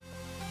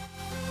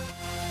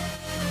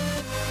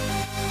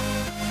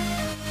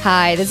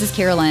Hi, this is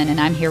Carolyn,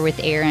 and I'm here with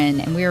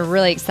Aaron, and we are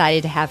really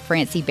excited to have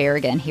Francie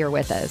Berrigan here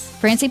with us.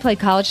 Francie played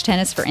college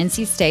tennis for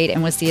NC State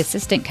and was the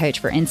assistant coach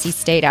for NC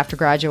State after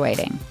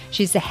graduating.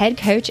 She's the head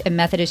coach at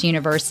Methodist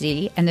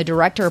University and the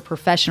director of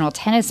professional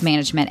tennis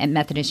management at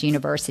Methodist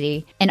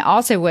University, and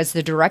also was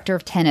the director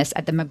of tennis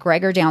at the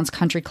McGregor Downs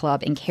Country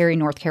Club in Cary,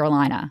 North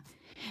Carolina.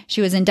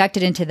 She was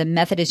inducted into the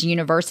Methodist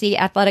University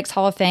Athletics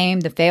Hall of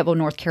Fame, the Fayetteville,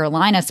 North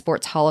Carolina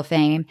Sports Hall of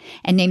Fame,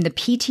 and named the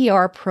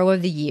PTR Pro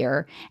of the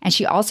Year, and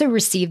she also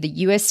received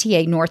the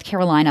USTA North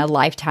Carolina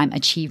Lifetime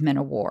Achievement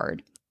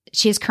Award.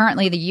 She is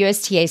currently the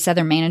USTA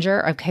Southern Manager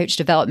of Coach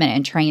Development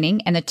and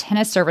Training and the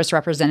Tennis Service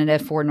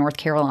Representative for North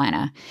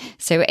Carolina.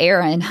 So,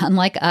 Erin,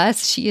 unlike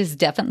us, she is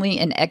definitely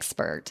an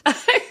expert.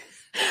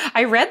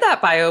 I read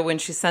that bio when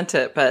she sent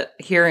it, but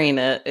hearing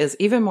it is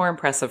even more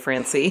impressive,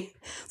 Francie.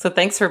 So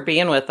thanks for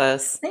being with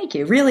us. Thank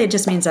you. Really, it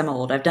just means I'm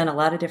old. I've done a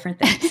lot of different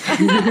things.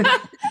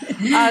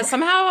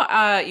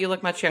 Somehow you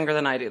look much younger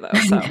than I do, though,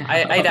 so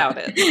I doubt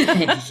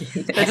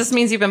it. That just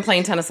means you've been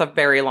playing tennis a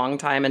very long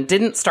time and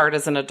didn't start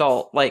as an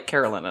adult like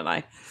Carolyn and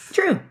I.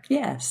 True.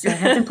 Yes. I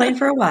have been playing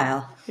for a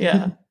while.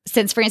 Yeah.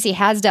 Since Francie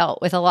has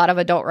dealt with a lot of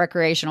adult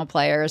recreational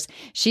players,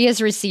 she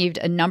has received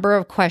a number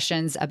of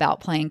questions about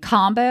playing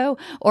combo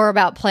or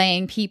about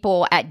playing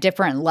people at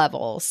different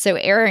levels. So,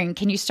 Erin,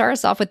 can you start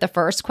us off with the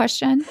first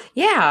question?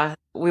 Yeah.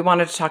 We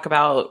wanted to talk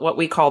about what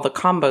we call the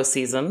combo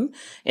season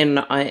in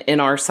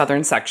our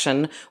southern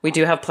section. We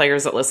do have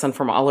players that listen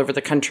from all over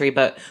the country,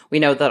 but we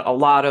know that a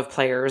lot of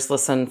players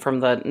listen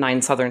from the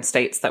 9 southern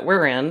states that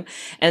we're in.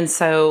 And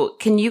so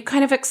can you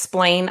kind of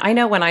explain? I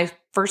know when I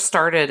first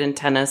started in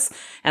tennis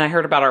and I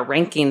heard about our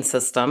ranking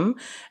system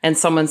and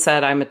someone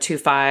said I'm a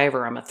 2.5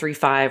 or I'm a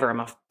 3.5 or I'm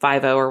a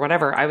 5.0 or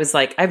whatever, I was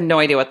like, I have no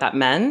idea what that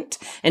meant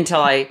until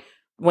I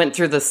went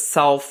through the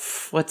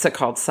self-rating.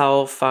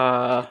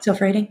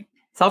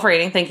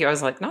 Self-rating. Thank you. I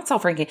was like, not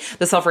self-ranking,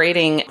 the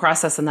self-rating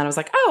process. And then I was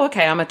like, oh,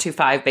 okay, I'm a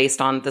 2.5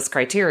 based on this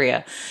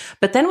criteria.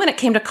 But then when it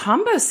came to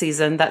combo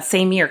season that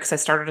same year, because I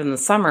started in the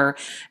summer,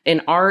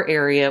 in our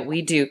area,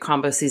 we do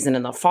combo season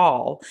in the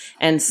fall.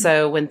 And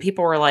so when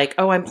people were like,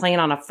 oh, I'm playing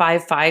on a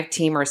 5.5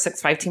 team or a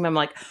 6.5 team, I'm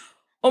like,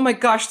 oh my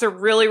gosh, they're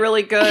really,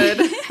 really good.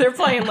 They're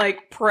playing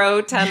like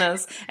pro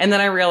tennis. And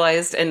then I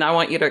realized, and I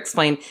want you to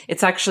explain,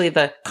 it's actually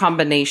the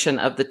combination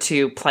of the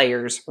two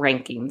players'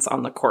 rankings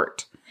on the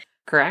court.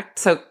 Correct?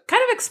 So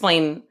kind of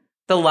explain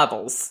the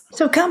levels.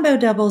 So combo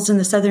doubles in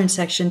the southern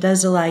section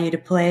does allow you to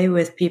play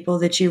with people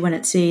that you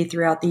wouldn't see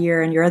throughout the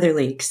year in your other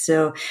leagues.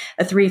 So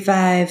a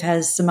 3.5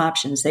 has some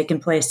options. They can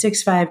play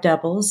 6.5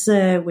 doubles,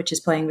 which is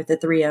playing with the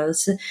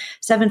 3.0s,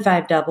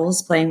 7.5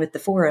 doubles, playing with the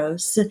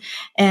 4.0s.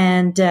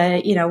 And,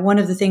 one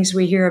of the things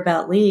we hear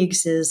about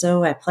leagues is,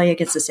 oh, I play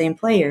against the same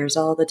players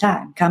all the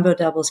time. Combo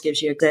doubles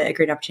gives you a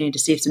great opportunity to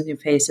see some new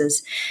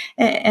faces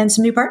and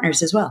some new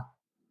partners as well.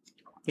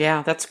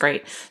 Yeah, that's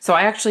great. So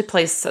I actually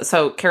play,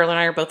 so Carolyn and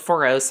I are both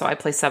 4.0, so I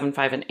play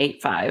 7.5 and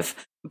 8.5.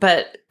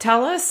 But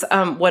tell us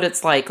what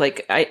it's like.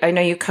 Like, I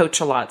know you coach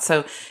a lot,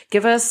 so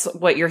give us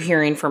what you're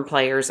hearing from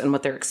players and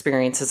what their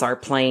experiences are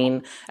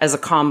playing as a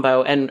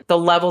combo and the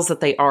levels that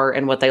they are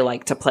and what they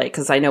like to play.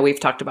 Because I know we've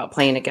talked about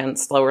playing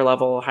against lower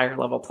level, higher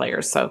level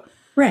players. So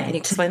right. Can you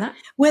explain that?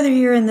 Whether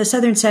you're in the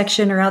southern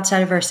section or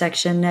outside of our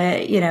section,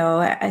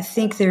 I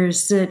think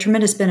there's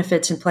tremendous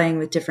benefits in playing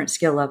with different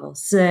skill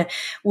levels.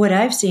 What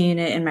I've seen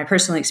in my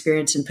personal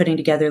experience in putting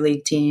together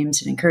league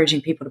teams and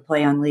encouraging people to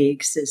play on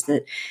leagues is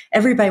that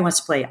everybody wants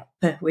to play up.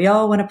 We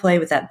all want to play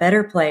with that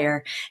better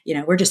player.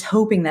 We're just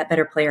hoping that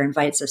better player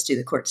invites us to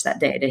the courts that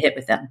day to hit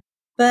with them.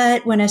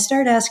 But when I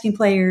start asking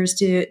players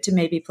to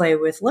maybe play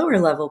with lower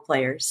level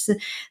players,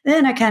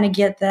 then I kind of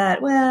get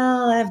that,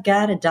 well, I've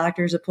got a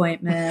doctor's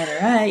appointment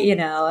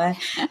or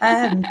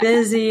I'm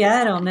busy.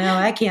 I don't know.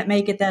 I can't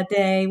make it that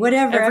day.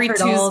 Whatever. Every I've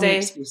heard all the Tuesday.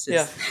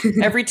 excuses. Yeah.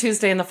 Every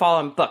Tuesday in the fall,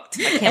 I'm booked.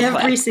 I can't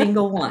play. Every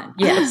single one.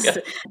 Yes. Yeah.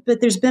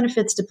 But there's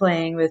benefits to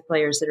playing with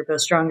players that are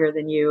both stronger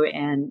than you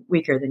and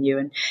weaker than you.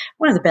 And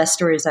one of the best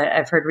stories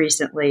I've heard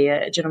recently,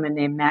 a gentleman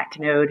named Matt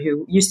Canode,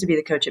 who used to be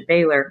the coach at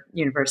Baylor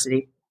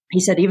University, he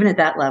said even at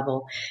that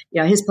level,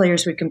 his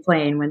players would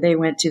complain when they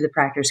went to the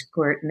practice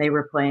court and they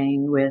were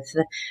playing with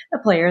a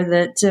player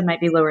that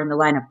might be lower in the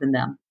lineup than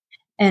them.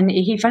 And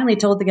he finally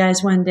told the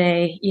guys one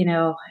day,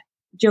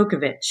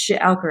 Djokovic,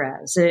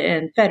 Alcaraz,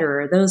 and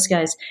Federer, those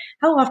guys,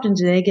 how often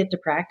do they get to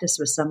practice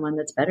with someone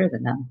that's better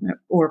than them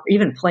or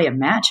even play a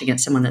match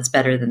against someone that's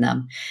better than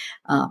them?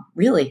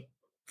 Really?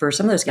 For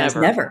some of those guys,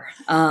 never.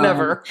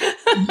 Never.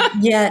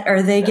 Yet,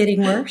 are they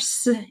getting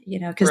worse?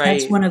 Because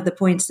that's one of the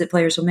points that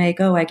players will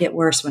make. Oh, I get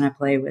worse when I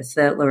play with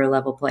lower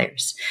level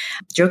players.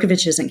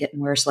 Djokovic isn't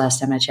getting worse last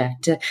time I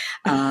checked.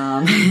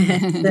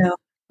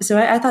 So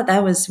I thought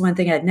that was one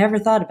thing I'd never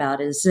thought about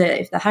is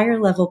if the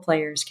higher level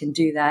players can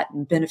do that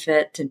and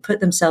benefit and put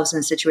themselves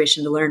in a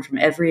situation to learn from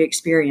every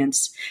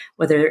experience,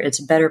 whether it's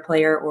a better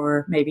player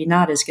or maybe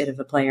not as good of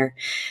a player,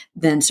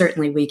 then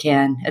certainly we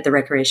can at the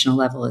recreational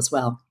level as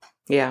well.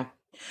 Yeah.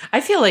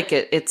 I feel like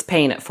it's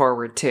paying it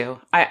forward too.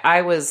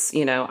 I was,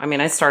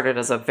 I started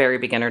as a very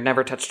beginner,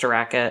 never touched a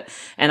racket,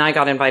 and I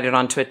got invited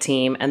onto a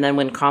team. And then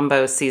when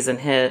combo season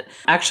hit,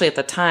 actually at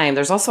the time,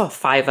 there's also a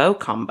 5-0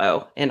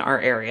 combo in our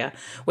area,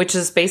 which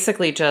is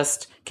basically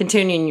just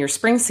continuing your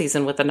spring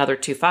season with another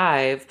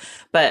 2-5.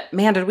 But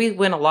man, did we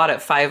win a lot at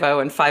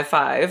 5-0 and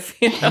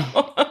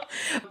 5-5,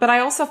 But I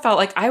also felt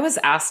like I was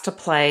asked to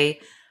play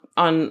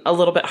on a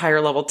little bit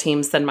higher level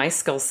teams than my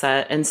skill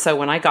set. And so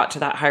when I got to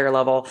that higher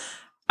level,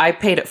 I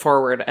paid it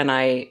forward and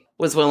I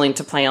was willing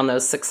to play on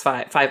those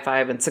 6-5,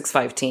 5-5 and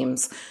 6-5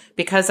 teams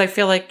because I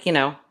feel like,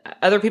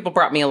 other people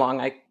brought me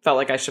along. I felt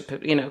like I should,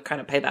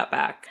 kind of pay that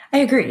back. I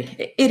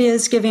agree. It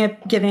is giving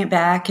it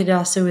back. It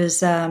also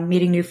is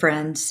meeting new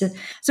friends.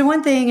 So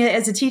one thing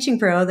as a teaching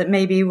pro that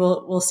maybe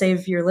will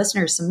save your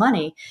listeners some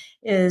money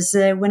is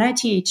when I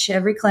teach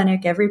every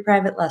clinic, every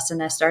private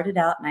lesson, I started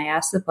out and I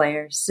asked the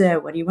players,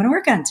 what do you want to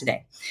work on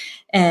today?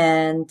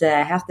 And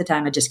half the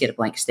time I just get a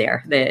blank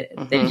stare. They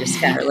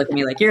just kind of look at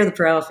me like, you're the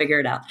pro, figure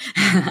it out.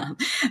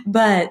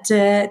 But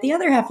the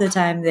other half of the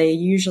time, they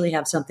usually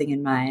have something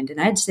in mind.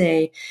 And I'd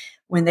say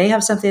when they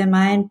have something in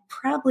mind,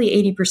 probably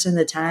 80% of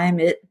the time,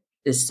 it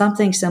is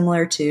something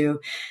similar to,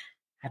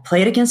 I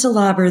played against a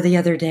lobber the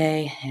other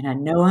day, and I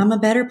know I'm a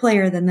better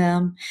player than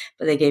them,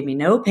 but they gave me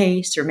no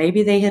pace, or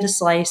maybe they hit a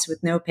slice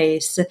with no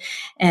pace.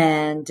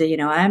 And,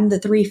 I'm the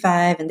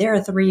 3-5 and they're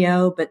a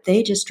 3-0, but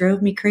they just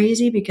drove me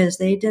crazy because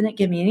they didn't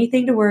give me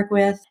anything to work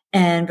with.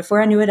 And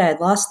before I knew it, I had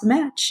lost the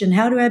match. And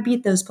how do I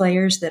beat those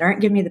players that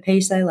aren't giving me the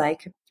pace I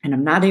like? And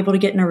I'm not able to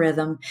get in a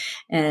rhythm.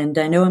 And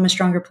I know I'm a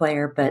stronger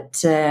player,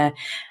 but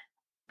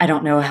I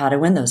don't know how to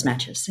win those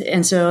matches.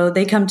 And so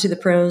they come to the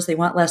pros, they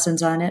want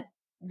lessons on it.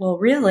 Well,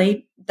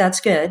 really, that's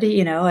good.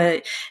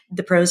 The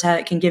pros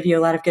can give you a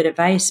lot of good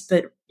advice,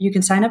 but you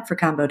can sign up for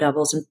combo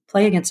doubles and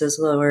play against those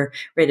lower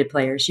rated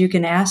players. You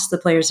can ask the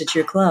players at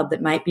your club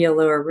that might be a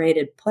lower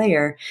rated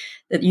player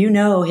that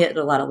hit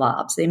a lot of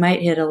lobs. They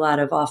might hit a lot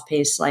of off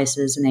pace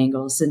slices and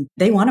angles, and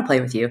they want to play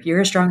with you.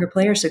 You're a stronger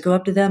player, so go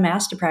up to them,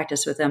 ask to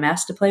practice with them,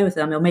 ask to play with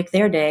them. It'll make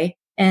their day.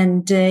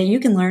 And you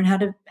can learn how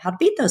to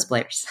beat those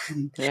players.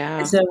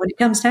 Yeah. So when it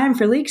comes time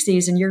for league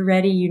season, you're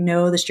ready.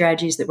 The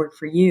strategies that work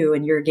for you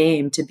and your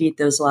game to beat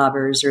those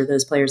lobbers or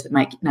those players that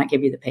might not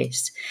give you the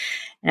pace.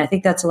 And I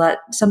think that's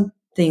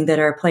something that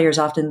our players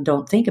often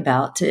don't think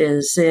about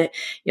is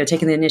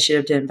taking the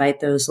initiative to invite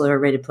those lower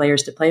rated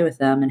players to play with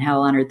them and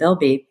how honored they'll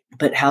be,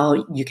 but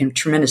how you can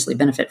tremendously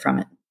benefit from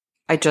it.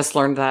 I just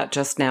learned that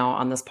just now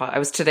on this pod. I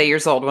was today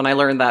years old when I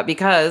learned that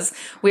because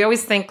we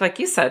always think, like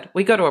you said,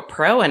 we go to a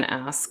pro and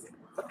ask,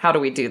 how do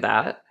we do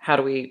that? How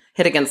do we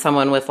hit against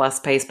someone with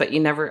less pace? But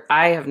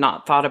I have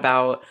not thought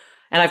about,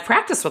 and I've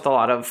practiced with a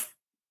lot of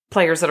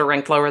players that are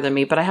ranked lower than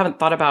me, but I haven't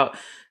thought about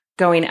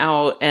going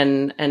out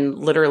and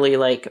literally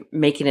like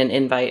making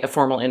a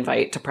formal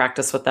invite to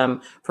practice with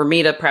them, for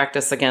me to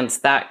practice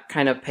against that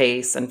kind of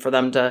pace and for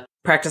them to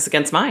practice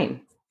against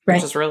mine.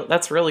 Right.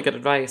 That's really good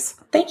advice.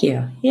 Thank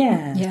you.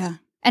 Yeah. Yeah.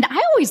 And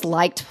I always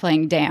liked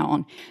playing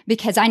down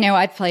because I know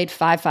I've played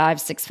 5-5,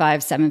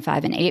 6-5,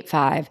 7-5, and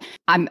 8-5.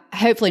 I'm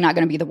hopefully not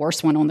going to be the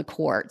worst one on the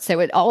court.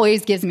 So it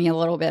always gives me a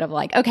little bit of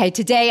like, okay,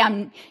 today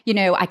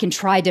I can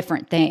try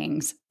different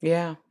things.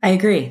 Yeah. I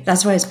agree.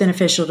 That's why it's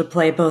beneficial to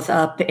play both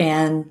up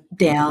and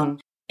down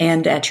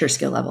and at your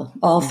skill level.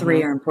 All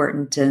three are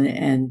important,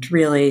 and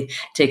really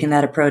taking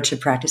that approach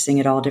of practicing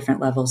at all different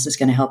levels is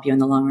going to help you in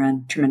the long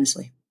run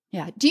tremendously.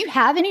 Yeah. Do you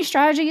have any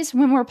strategies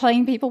when we're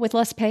playing people with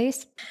less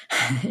pace?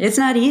 It's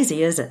not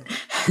easy, is it?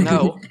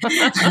 No.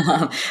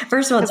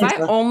 First of all, I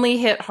only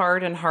hit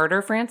hard and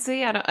harder,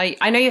 Francie.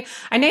 I know you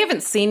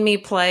haven't seen me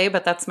play,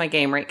 but that's my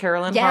game, right,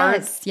 Carolyn?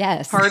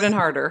 Yes. Hard and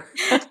harder.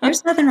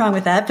 There's nothing wrong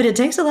with that, but it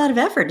takes a lot of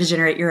effort to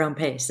generate your own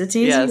pace. It's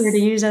easier to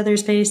use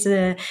others' pace,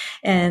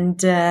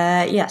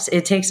 yes,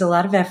 it takes a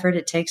lot of effort.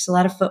 It takes a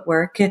lot of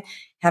footwork. You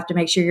have to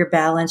make sure you're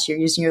balanced. You're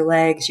using your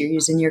legs. You're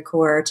using your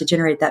core to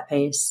generate that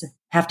pace.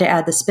 Have to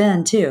add the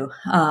spin too,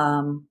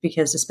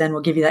 because the spin will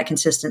give you that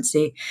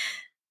consistency.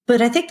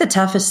 But I think the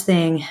toughest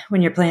thing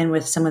when you're playing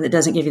with someone that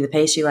doesn't give you the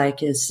pace you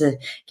like is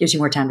gives you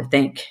more time to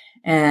think.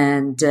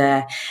 And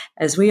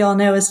as we all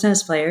know as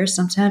tennis players,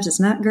 sometimes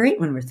it's not great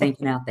when we're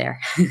thinking out there.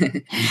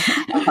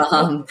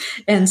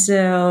 And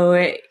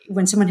so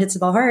when someone hits the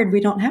ball hard,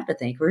 we don't have to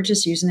think. We're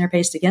just using their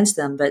pace against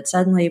them. But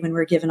suddenly when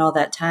we're given all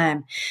that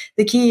time,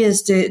 the key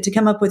is to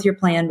come up with your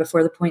plan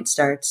before the point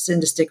starts and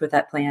to stick with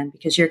that plan,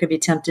 because you're going to be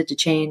tempted to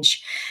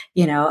change,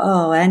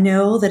 I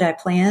know that I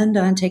planned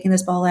on taking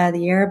this ball out of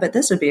the air, but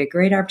this would be a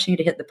great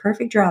opportunity to hit the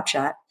perfect drop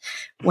shot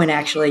when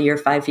actually you're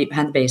 5 feet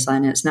behind the baseline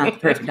and it's not the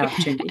perfect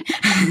opportunity.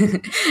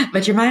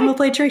 But your mind will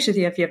play tricks with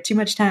you if you have too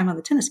much time on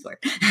the tennis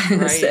court.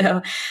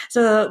 Right.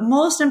 So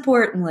most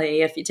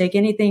importantly, if you take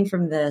anything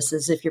from this,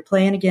 is if you're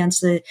playing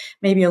against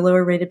maybe a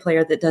lower rated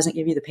player that doesn't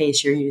give you the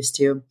pace you're used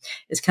to,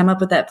 is come up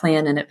with that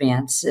plan in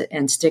advance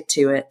and stick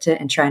to it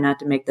and try not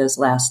to make those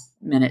last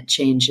minute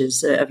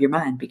changes of your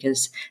mind,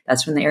 because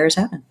that's when the errors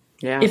happen.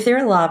 Yeah. If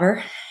they're a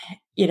lobber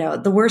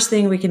the worst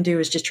thing we can do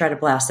is just try to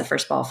blast the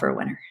first ball for a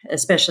winner,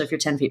 especially if you're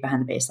 10 feet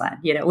behind the baseline.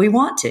 We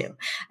want to.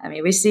 I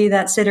mean, we see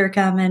that sitter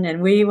coming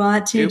and we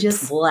want to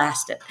just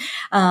blast it.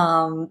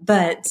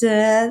 But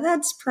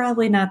that's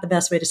probably not the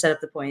best way to set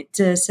up the point.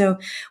 So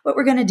what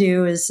we're going to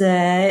do is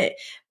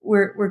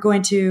we're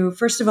going to,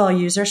 first of all,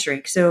 use our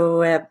strength.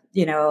 So,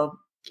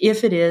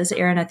 if it is,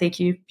 Erin, I think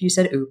you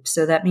said oops,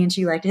 so that means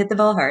you like to hit the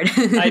ball hard.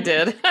 I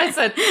did. I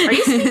said, are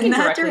you speaking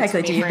not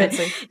directly to you, but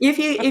if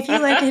you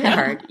like to hit it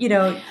hard,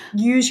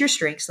 use your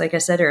strengths, like I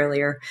said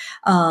earlier,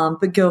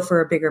 but go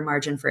for a bigger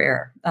margin for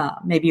error.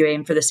 Maybe you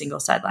aim for the single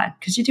sideline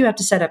because you do have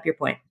to set up your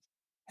point.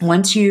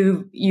 Once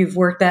you've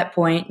worked that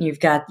point, you've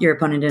got your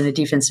opponent in a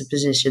defensive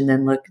position,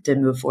 then look to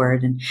move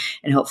forward and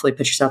hopefully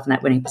put yourself in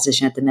that winning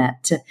position at the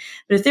net.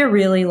 But if they're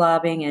really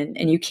lobbing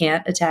and you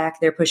can't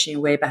attack, they're pushing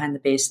you way behind the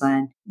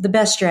baseline, the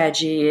best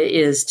strategy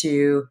is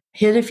to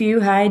hit a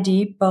few high,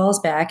 deep balls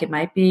back. It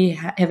might be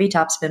heavy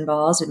topspin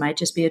balls. It might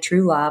just be a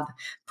true lob.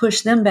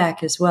 Push them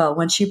back as well.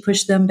 Once you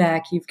push them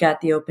back, you've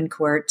got the open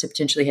court to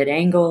potentially hit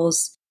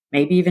angles,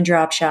 maybe even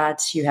drop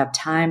shots. You have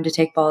time to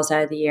take balls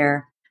out of the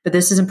air. But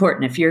this is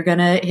important. If you're going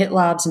to hit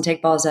lobs and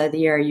take balls out of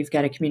the air, you've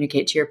got to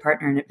communicate to your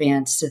partner in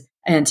advance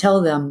and tell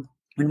them,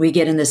 when we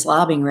get in this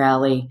lobbing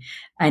rally,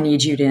 I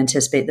need you to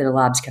anticipate that a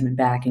lob's coming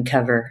back and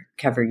cover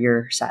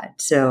your side.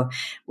 So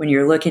when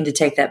you're looking to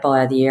take that ball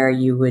out of the air,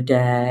 you would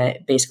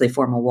basically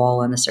form a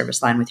wall on the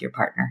service line with your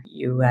partner.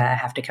 You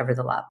have to cover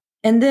the lob.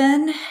 And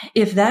then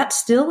if that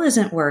still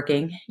isn't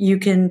working, you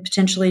can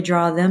potentially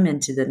draw them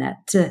into the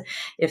net.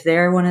 If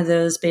they're one of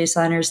those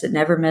baseliners that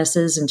never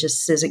misses and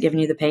just isn't giving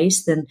you the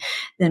pace, then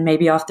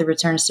maybe off the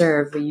return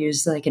serve, we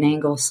use like an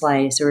angle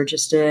slice or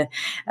just a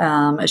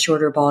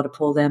shorter ball to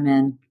pull them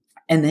in.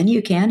 And then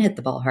you can hit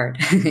the ball hard.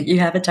 You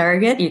have a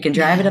target. You can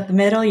drive it up the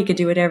middle. You can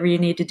do whatever you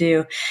need to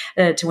do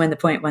to win the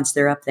point once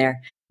they're up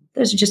there.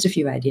 Those are just a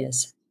few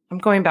ideas. I'm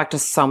going back to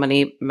so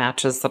many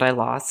matches that I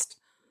lost,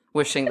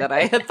 wishing that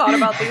I had thought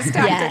about these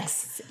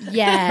tactics.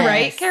 Yes.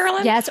 Right,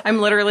 Carolyn? Yes. I'm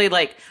literally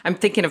like, I'm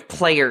thinking of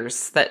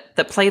players that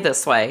play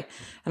this way.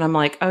 And I'm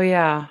like, oh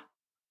yeah,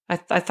 I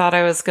thought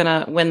I was going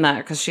to win that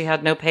because she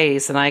had no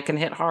pace and I can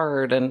hit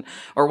hard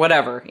or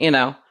whatever,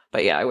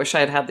 But yeah, I wish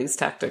I had these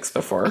tactics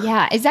before.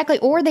 Yeah, exactly.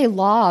 Or they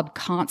lob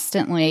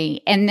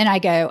constantly. And then I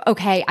go,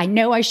 okay, I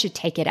know I should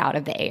take it out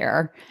of the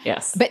air.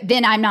 Yes. But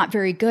then I'm not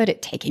very good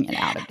at taking it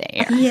out of the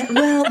air. Yeah,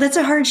 well, that's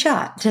a hard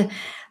shot.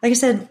 Like I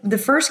said, the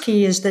first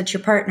key is that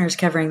your partner's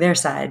covering their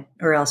side,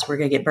 or else we're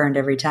going to get burned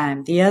every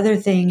time. The other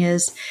thing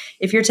is,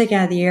 if you're taken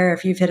out of the air,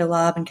 if you've hit a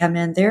lob and come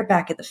in, they're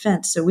back at the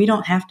fence. So we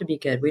don't have to be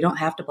good. We don't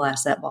have to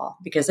blast that ball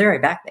because they're right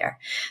back there.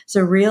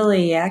 So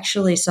really,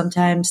 actually,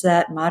 sometimes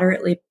that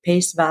moderately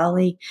paced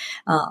volley,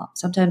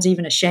 sometimes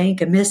even a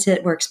shank, a miss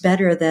hit works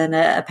better than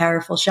a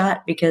powerful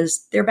shot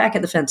because they're back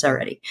at the fence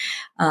already.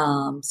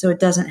 So it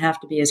doesn't have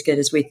to be as good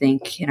as we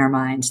think in our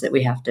minds that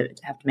we have to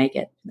make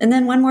it. And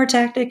then one more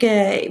tactic,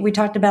 we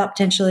talked about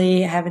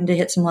potentially having to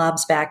hit some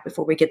lobs back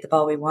before we get the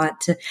ball we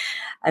want.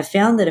 I've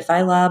found that if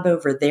I lob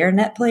over their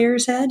net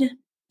player's head,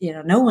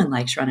 no one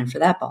likes running for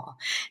that ball.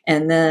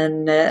 And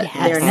then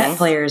their net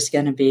player is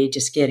going to be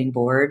just getting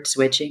bored,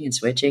 switching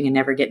and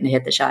never getting to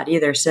hit the shot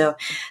either. So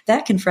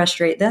that can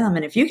frustrate them.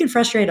 And if you can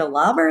frustrate a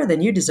lobber,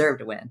 then you deserve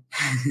to win.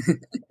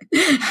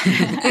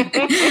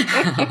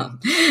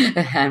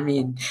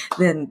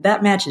 Then that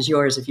match is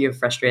yours if you have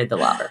frustrated the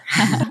lobber.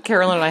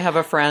 Carolyn and I have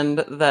a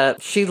friend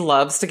that she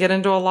loves to get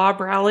into a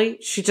lob rally.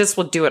 She just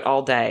will do it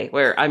all day,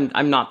 where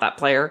I'm not that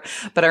player.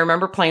 But I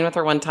remember playing with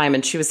her one time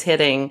and she was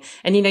hitting,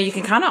 and you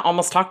can kind of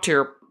almost talk to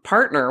your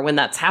partner when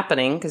that's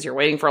happening because you're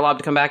waiting for a lob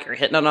to come back, you're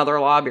hitting another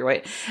lob, you're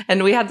waiting.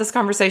 And we had this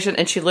conversation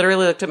and she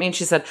literally looked at me and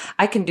she said,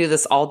 I can do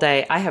this all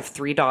day. I have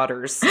 3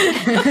 daughters. She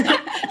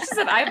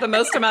said, I have the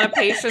most amount of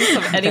patience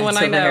of anyone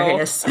I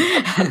know.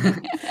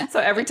 So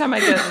every time I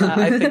get in that,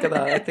 I think of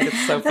that. I think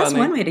it's so funny. That's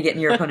one way to get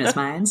in your opponent's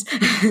minds.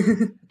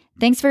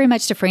 Thanks very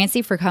much to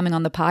Francie for coming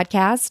on the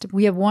podcast.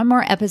 We have one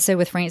more episode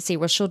with Francie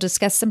where she'll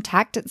discuss some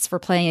tactics for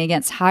playing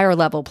against higher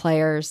level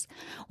players,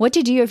 what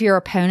to do if your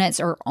opponents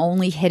are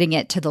only hitting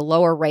it to the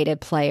lower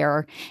rated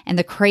player, and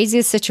the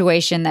craziest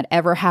situation that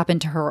ever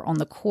happened to her on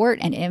the court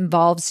and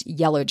involves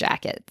Yellow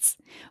Jackets.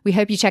 We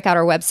hope you check out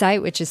our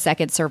website, which is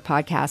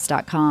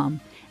secondservepodcast.com.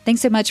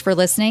 Thanks so much for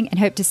listening and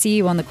hope to see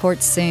you on the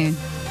court soon.